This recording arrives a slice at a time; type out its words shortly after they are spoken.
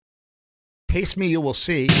Taste me, you will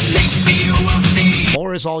see. Taste me, you will see.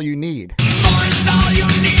 More is all you need. More is all you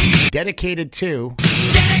need. Dedicated to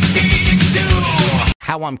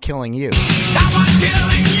how I'm killing you. How I'm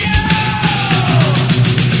killing you.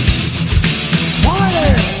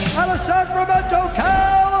 Morning out of Sacramento,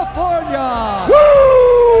 California.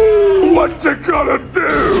 Woo! What you gonna do?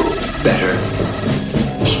 Better.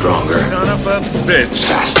 Stronger. Son of a bitch.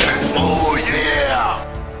 Faster. Oh, yeah!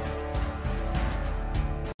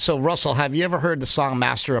 So, Russell, have you ever heard the song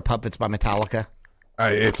Master of Puppets by Metallica?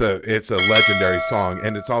 It's a legendary song,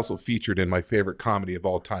 and it's also featured in my favorite comedy of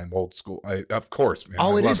all time, Old School. Of course, man.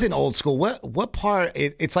 Oh, it is in Old School. What part?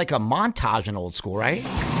 It's like a montage in Old School, right?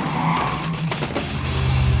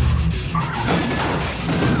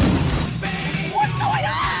 What's going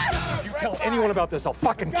on? If you tell anyone about this, I'll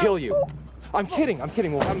fucking kill you. I'm kidding.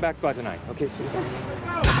 We'll come back by tonight. Okay, sweetheart?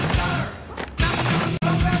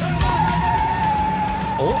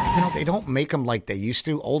 They don't make them like they used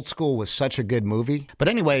to. Old School was such a good movie. But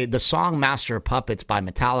anyway, the song Master of Puppets by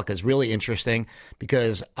Metallica is really interesting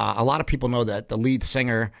because a lot of people know that the lead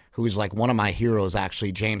singer, who is like one of my heroes,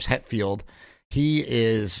 actually, James Hetfield, he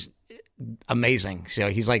is amazing. So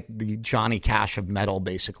he's like the Johnny Cash of metal,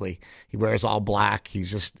 basically. He wears all black.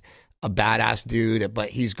 He's just a badass dude, but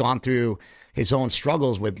he's gone through his own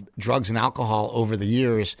struggles with drugs and alcohol over the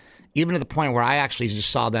years, even to the point where I actually just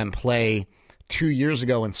saw them play 2 years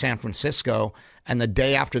ago in San Francisco, and the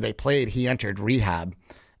day after they played, he entered rehab.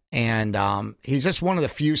 And he's just one of the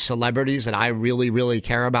few celebrities that I really, really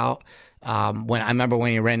care about. When I remember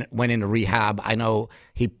when he went into rehab, I know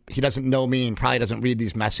he doesn't know me and probably doesn't read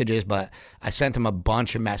these messages, but I sent him a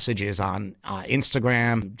bunch of messages on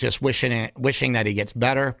Instagram, just wishing that he gets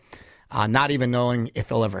better. Not even knowing if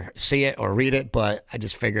he'll ever see it or read it, but I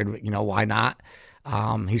just figured, why not?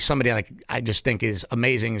 He's somebody like I just think is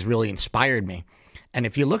amazing. He's really inspired me. And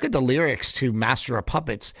if you look at the lyrics to Master of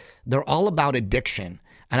Puppets, they're all about addiction.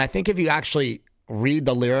 And I think if you actually read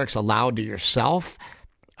the lyrics aloud to yourself,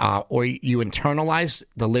 or you internalize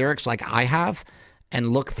the lyrics like I have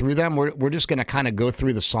and look through them, we're just going to kind of go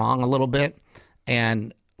through the song a little bit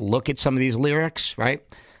and look at some of these lyrics, right?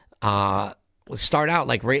 We'll start out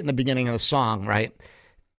like right in the beginning of the song, right?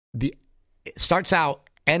 It starts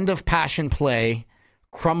out, end of passion play,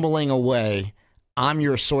 crumbling away, I'm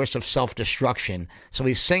your source of self-destruction. So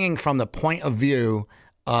he's singing from the point of view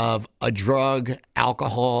of a drug,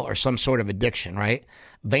 alcohol, or some sort of addiction, right?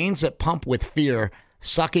 Veins that pump with fear,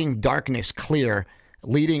 sucking darkness clear,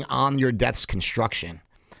 leading on your death's construction.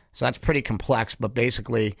 So that's pretty complex, but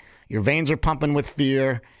basically your veins are pumping with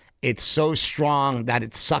fear. It's so strong that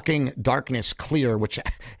it's sucking darkness clear, which,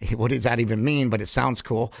 what does that even mean? But it sounds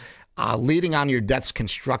cool. Leading on your death's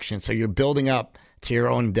construction. So you're building up to your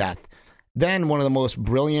own death. Then one of the most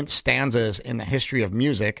brilliant stanzas in the history of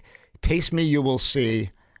music, taste me, you will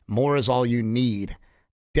see, more is all you need.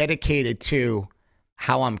 Dedicated to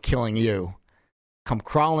how I'm killing you. Come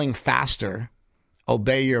crawling faster,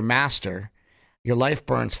 obey your master. Your life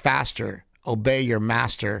burns faster, obey your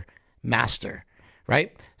master,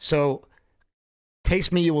 right? So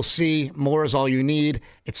taste me, you will see, more is all you need.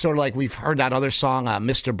 It's sort of like we've heard that other song,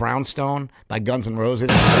 Mr. Brownstone by Guns N' Roses.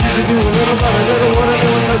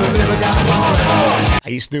 I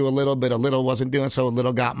used to do a little bit, a little wasn't doing, so a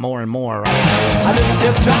little got more and more. Right?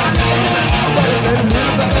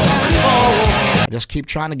 I just keep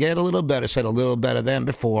trying to get a little better, said a little better than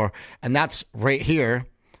before. And that's right here.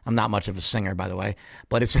 I'm not much of a singer, by the way,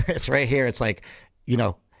 but it's right here. It's like,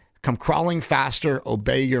 come crawling faster,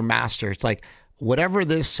 obey your master. It's like, whatever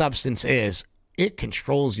this substance is, it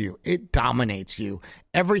controls you. It dominates you.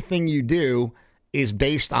 Everything you do is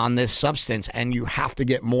based on this substance, and you have to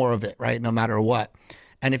get more of it, right? No matter what.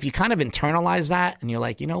 And if you kind of internalize that and you're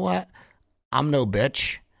like, you know what? I'm no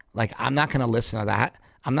bitch. Like, I'm not going to listen to that.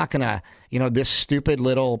 I'm not going to, this stupid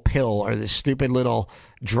little pill or this stupid little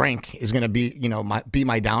drink is going to be, be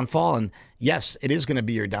my downfall. And yes, it is going to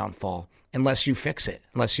be your downfall unless you fix it,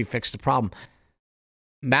 unless you fix the problem.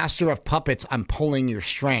 Master of puppets, I'm pulling your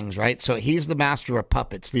strings, right? So he's the master of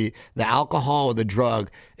puppets. The alcohol or the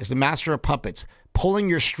drug is the master of puppets, pulling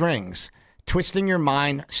your strings, twisting your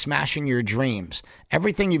mind, smashing your dreams.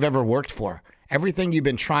 Everything you've ever worked for, everything you've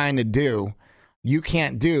been trying to do, you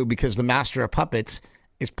can't do because the master of puppets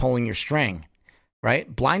is pulling your string,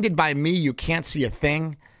 right? Blinded by me, you can't see a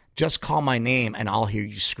thing. Just call my name and I'll hear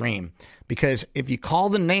you scream. Because if you call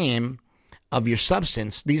the name of your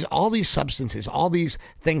substance, all these substances, all these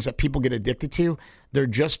things that people get addicted to, they're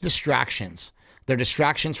just distractions. They're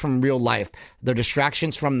distractions from real life. They're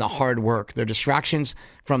distractions from the hard work. They're distractions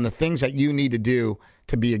from the things that you need to do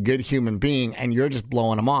to be a good human being, and you're just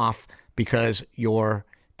blowing them off because you're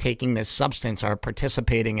taking this substance are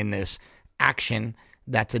participating in this action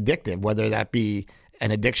that's addictive, whether that be an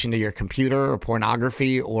addiction to your computer or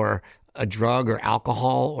pornography or a drug or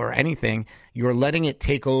alcohol or anything. You're letting it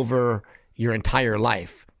take over your entire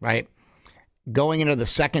life, right? Going into the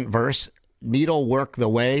second verse, needle work the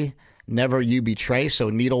way, never you betray. So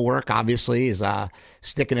needle work obviously is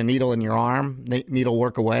sticking a needle in your arm. Needle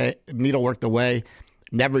work the way,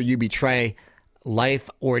 never you betray. Life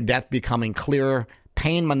or death becoming clearer,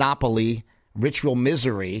 pain monopoly, ritual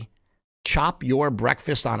misery, chop your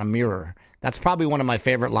breakfast on a mirror. That's probably one of my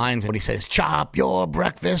favorite lines when he says, chop your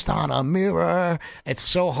breakfast on a mirror. It's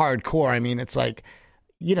so hardcore. I mean, it's like,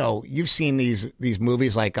 you know, you've seen these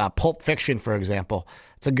movies like Pulp Fiction, for example.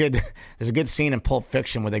 There's a good scene in Pulp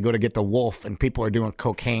Fiction where they go to get the wolf and people are doing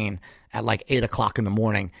cocaine at like 8 o'clock in the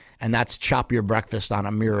morning. And that's chop your breakfast on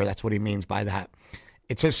a mirror. That's what he means by that.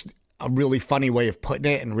 It's just a really funny way of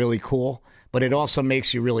putting it and really cool. But it also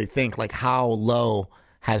makes you really think, like, how low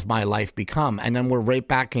has my life become? And then we're right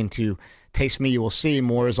back into taste me, you will see,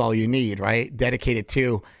 more is all you need, right? Dedicated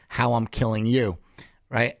to how I'm killing you,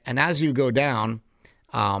 right? And as you go down,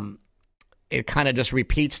 it kind of just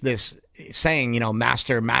repeats this saying, you know,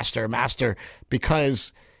 master, master, master,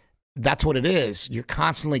 because that's what it is. You're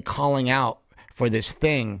constantly calling out for this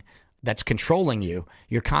thing that's controlling you.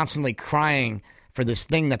 You're constantly crying for this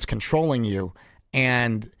thing that's controlling you,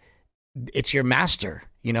 and it's your master,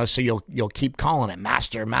 you know, so you'll keep calling it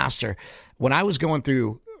master, master. When I was going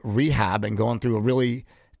through rehab and going through a really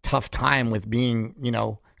tough time with being, you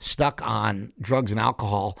know, stuck on drugs and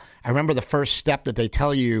alcohol, I remember the first step that they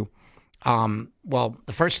tell you, the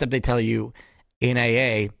first step they tell you in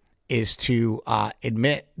AA is to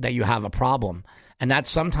admit that you have a problem. And that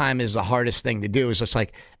sometimes is the hardest thing to do, is just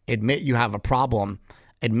like admit you have a problem,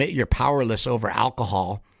 admit you're powerless over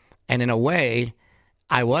alcohol. And in a way,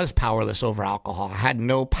 I was powerless over alcohol. I had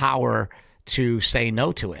no power to say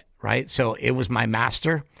no to it, right? So it was my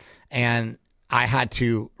master, and I had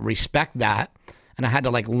to respect that, and I had to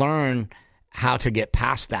like learn how to get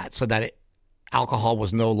past that so that alcohol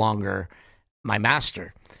was no longer my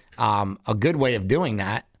master. A good way of doing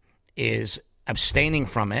that is abstaining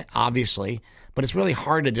from it, obviously, but it's really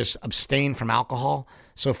hard to just abstain from alcohol.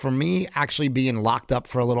 So for me, actually being locked up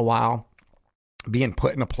for a little while, being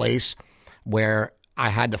put in a place where I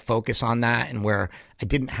had to focus on that and where I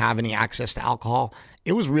didn't have any access to alcohol,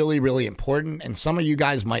 it was really, really important. And some of you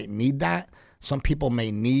guys might need that. Some people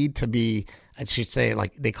may need to be, I should say,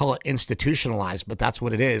 like they call it institutionalized, but that's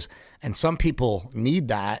what it is. And some people need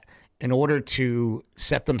that in order to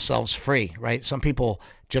set themselves free, right? Some people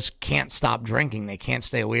just can't stop drinking. They can't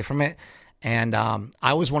stay away from it. And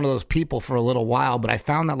I was one of those people for a little while, but I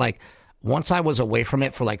found that like once I was away from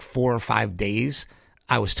it for like 4 or 5 days,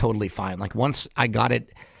 I was totally fine. Like once I got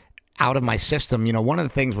it out of my system, you know, one of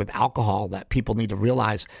the things with alcohol that people need to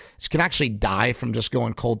realize is you can actually die from just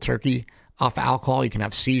going cold turkey off alcohol. You can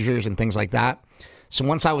have seizures and things like that. So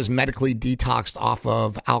once I was medically detoxed off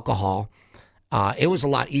of alcohol, it was a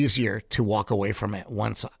lot easier to walk away from it.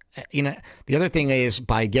 Once, you know, the other thing is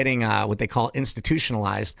by getting what they call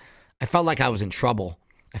institutionalized, I felt like I was in trouble.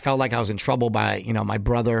 I felt like I was in trouble by, you know, my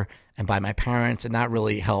brother and by my parents, and that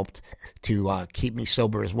really helped to keep me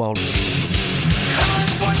sober as well.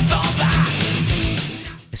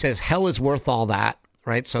 It says hell is worth all that,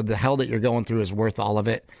 right? So the hell that you're going through is worth all of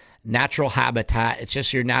it. Natural habitat. It's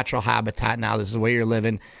just your natural habitat now. This is the way you're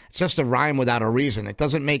living. It's just a rhyme without a reason. It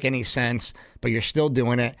doesn't make any sense, but you're still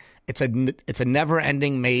doing it. It's a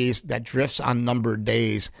never-ending maze that drifts on numbered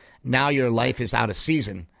days. Now your life is out of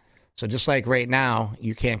season. So just like right now,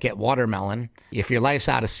 you can't get watermelon. If your life's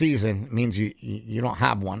out of season, it means you don't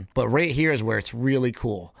have one. But right here is where it's really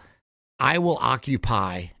cool. I will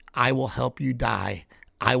occupy. I will help you die.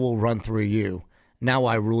 I will run through you. Now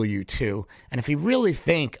I rule you too. And if you really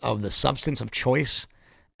think of the substance of choice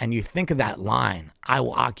and you think of that line, I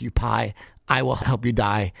will occupy. I will help you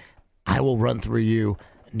die. I will run through you.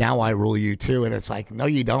 Now I rule you too. And it's like, no,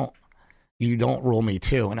 you don't. You don't rule me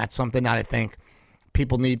too. And that's something that I think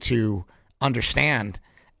people need to understand,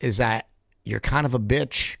 is that you're kind of a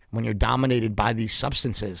bitch when you're dominated by these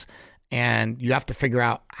substances, and you have to figure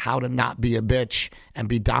out how to not be a bitch and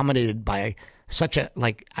be dominated by such a,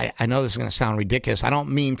 like, I know this is going to sound ridiculous. I don't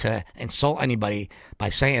mean to insult anybody by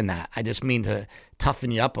saying that. I just mean to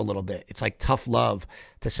toughen you up a little bit. It's like tough love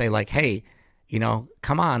to say like, hey, you know,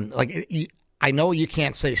 come on. Like, I know you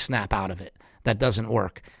can't say snap out of it. That doesn't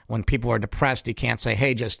work. When people are depressed, you can't say,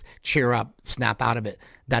 hey, just cheer up, snap out of it.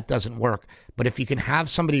 That doesn't work. But if you can have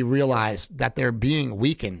somebody realize that they're being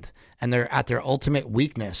weakened and they're at their ultimate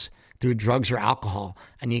weakness through drugs or alcohol,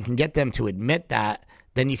 and you can get them to admit that,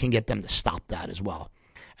 then you can get them to stop that as well.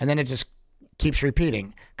 And then it just keeps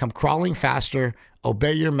repeating. Come crawling faster,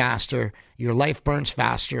 obey your master. Your life burns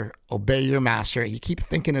faster, obey your master. You keep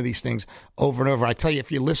thinking of these things over and over. I tell you,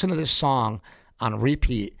 if you listen to this song on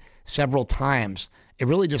repeat several times, it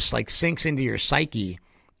really just like sinks into your psyche.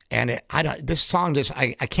 And this song just,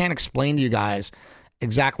 I can't explain to you guys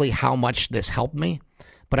exactly how much this helped me.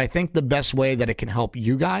 But I think the best way that it can help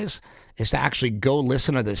you guys is to actually go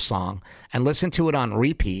listen to this song and listen to it on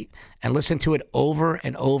repeat and listen to it over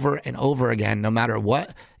and over and over again, no matter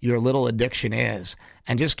what your little addiction is,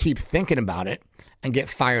 and just keep thinking about it and get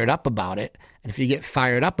fired up about it. And if you get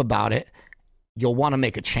fired up about it, you'll want to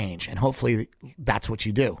make a change. And hopefully that's what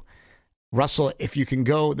you do. Russell, if you can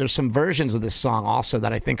go, there's some versions of this song also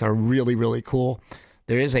that I think are really, really cool.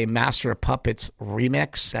 There is a Master of Puppets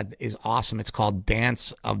remix that is awesome. It's called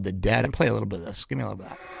Dance of the Dead. And play a little bit of this. Give me a little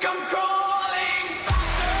bit of that. Come crawling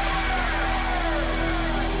faster.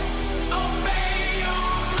 Obey your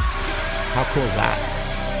master. How cool is that?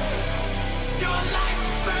 Your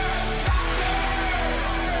life burns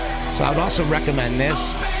faster. So I would also recommend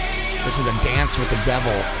this. This is the Dance with the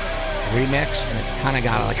Devil remix, and it's kind of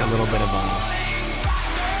got like a little bit of a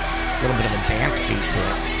dance beat to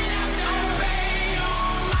it.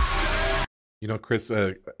 You know, Chris,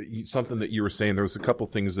 something that you were saying, there was a couple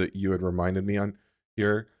things that you had reminded me on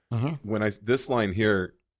here. When this line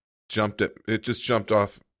here just jumped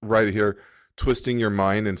off right here, twisting your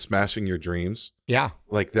mind and smashing your dreams. Yeah.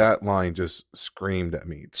 Like that line just screamed at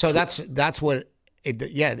me. So that's what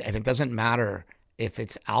it, yeah. And it doesn't matter if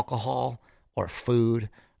it's alcohol or food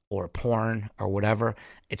or porn or whatever.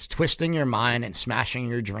 It's twisting your mind and smashing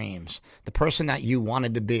your dreams. The person that you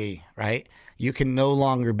wanted to be, right? You can no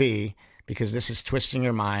longer be, because this is twisting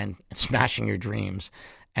your mind and smashing your dreams.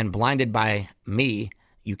 And blinded by me,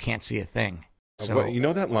 you can't see a thing. So You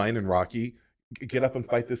know that line in Rocky? Get up and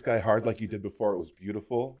fight this guy hard like you did before. It was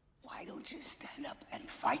beautiful. Why don't you stand up and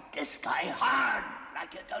fight this guy hard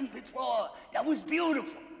like you done before? That was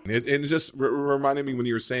beautiful. It just reminded me when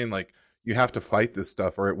you were saying, like, you have to fight this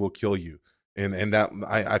stuff or it will kill you. And that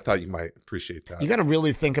I thought you might appreciate that. You got to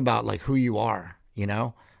really think about like who you are, you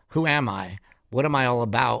know? Who am I? What am I all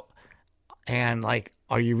about? And like,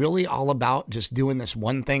 are you really all about just doing this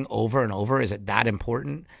one thing over and over? Is it that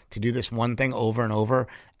important to do this one thing over and over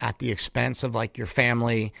at the expense of like your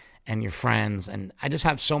family and your friends? And I just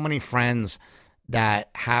have so many friends that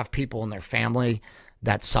have people in their family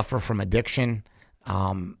that suffer from addiction.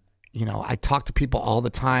 You know, I talk to people all the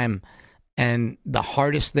time, and the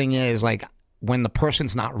hardest thing is like when the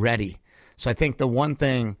person's not ready. So I think the one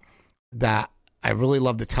thing that I really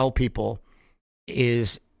love to tell people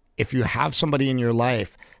is, if you have somebody in your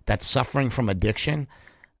life that's suffering from addiction,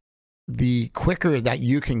 the quicker that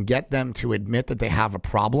you can get them to admit that they have a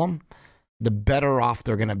problem, the better off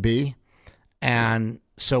they're going to be. And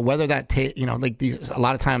so whether that like these, a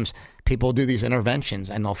lot of times people do these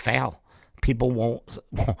interventions and they'll fail. People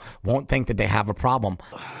won't think that they have a problem.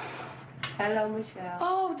 Hello, Michelle.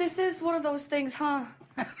 Oh, this is one of those things, huh?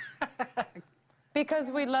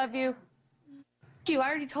 Because we love you. F you, I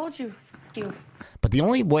already told you. F you. But the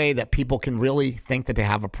only way that people can really think that they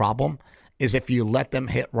have a problem is if you let them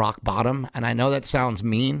hit rock bottom. And I know that sounds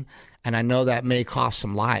mean, and I know that may cost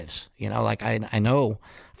some lives. You know, like I know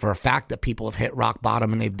for a fact that people have hit rock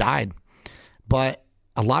bottom and they've died. But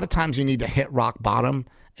a lot of times you need to hit rock bottom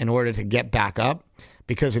in order to get back up,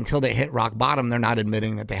 because until they hit rock bottom, they're not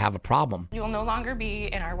admitting that they have a problem. You will no longer be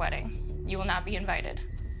in our wedding. You will not be invited.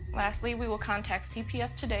 Lastly, we will contact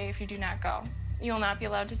CPS today if you do not go. You will not be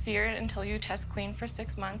allowed to see her until you test clean for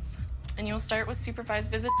 6 months, and you will start with supervised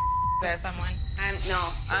visit with someone. No.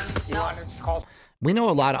 We know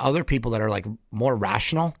a lot of other people that are like more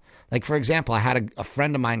rational. Like, for example, I had a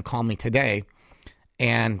friend of mine call me today,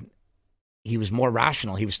 and he was more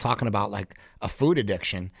rational. He was talking about like a food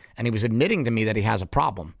addiction, and he was admitting to me that he has a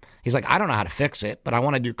problem. He's like, I don't know how to fix it, but I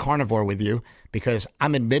want to do carnivore with you because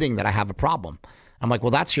I'm admitting that I have a problem. I'm like,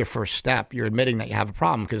 well, that's your first step. You're admitting that you have a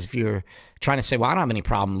problem, because if you're trying to say, well, I don't have any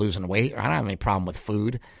problem losing weight, or I don't have any problem with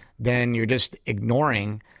food, then you're just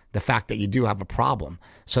ignoring the fact that you do have a problem.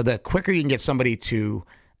 So the quicker you can get somebody to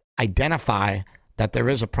identify that there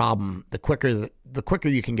is a problem, the quicker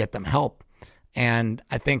you can get them help. And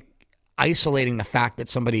I think isolating the fact that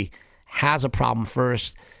somebody has a problem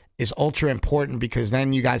first is ultra important, because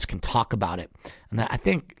then you guys can talk about it. And I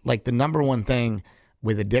think like the number one thing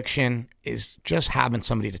with addiction is just having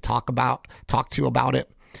somebody to talk to about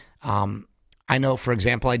it. I know, for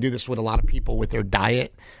example, I do this with a lot of people with their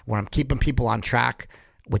diet, where I'm keeping people on track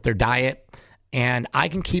with their diet, and I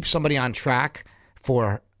can keep somebody on track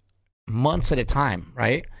for months at a time,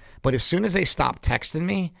 right? But as soon as they stop texting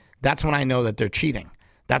me, that's when I know that they're cheating.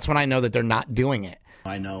 That's when I know that they're not doing it.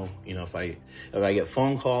 I know, if I get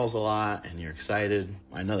phone calls a lot and you're excited,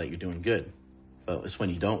 I know that you're doing good. But it's when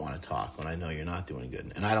you don't want to talk, when I know you're not doing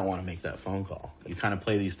good. And I don't want to make that phone call. You kind of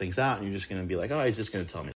play these things out and you're just going to be like, oh, he's just going to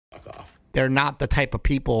tell me to fuck off. They're not the type of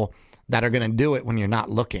people that are going to do it when you're not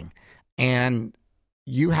looking. And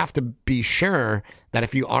you have to be sure that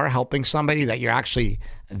if you are helping somebody, that you're actually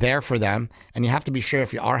there for them. And you have to be sure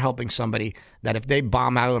if you are helping somebody, that if they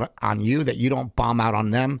bomb out on you, that you don't bomb out on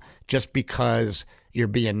them just because you're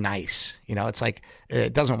being nice. It's like,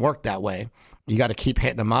 it doesn't work that way. You got to keep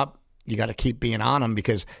hitting them up. You got to keep being on them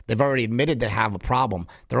because they've already admitted they have a problem.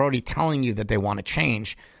 They're already telling you that they want to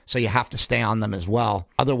change. So you have to stay on them as well.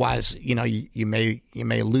 Otherwise, you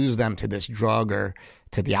may lose them to this drug or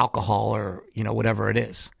to the alcohol or, whatever it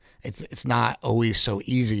is. It's not always so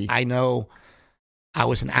easy. I know I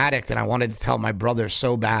was an addict and I wanted to tell my brother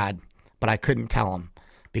so bad, but I couldn't tell him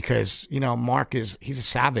because, Mark he's a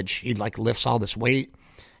savage. He lifts all this weight.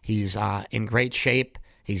 He's in great shape.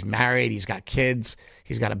 He's married. He's got kids.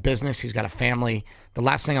 He's got a business. He's got a family. The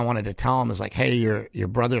last thing I wanted to tell him is like, hey, your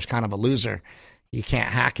brother's kind of a loser. You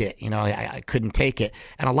can't hack it. I couldn't take it.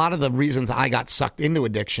 And a lot of the reasons I got sucked into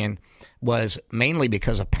addiction was mainly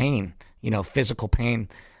because of pain, physical pain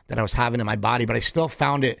that I was having in my body. But I still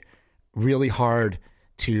found it really hard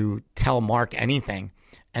to tell Mark anything.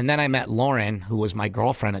 And then I met Lauren, who was my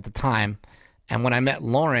girlfriend at the time. And when I met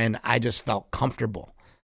Lauren, I just felt comfortable.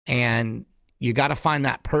 And you got to find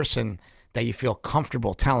that person that you feel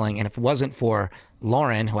comfortable telling. And if it wasn't for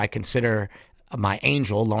Lauren, who I consider my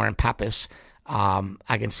angel, Lauren Pappas,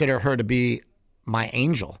 I consider her to be my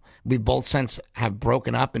angel. We both since have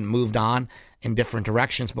broken up and moved on in different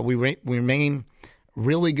directions, but we remain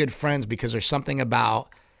really good friends because there's something about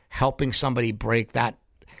helping somebody break that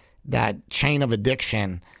chain of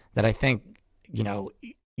addiction that I think,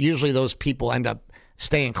 usually those people end up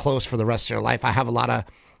staying close for the rest of their life. I have a lot of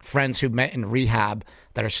friends who met in rehab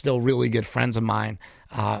that are still really good friends of mine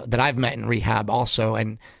that I've met in rehab also.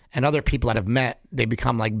 And other people that have met, they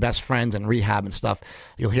become like best friends in rehab and stuff.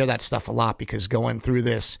 You'll hear that stuff a lot because going through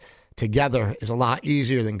this together is a lot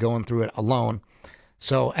easier than going through it alone.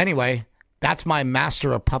 So anyway, that's my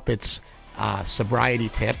Master of Puppets sobriety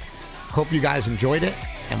tip. Hope you guys enjoyed it,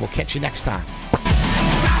 and we'll catch you next time.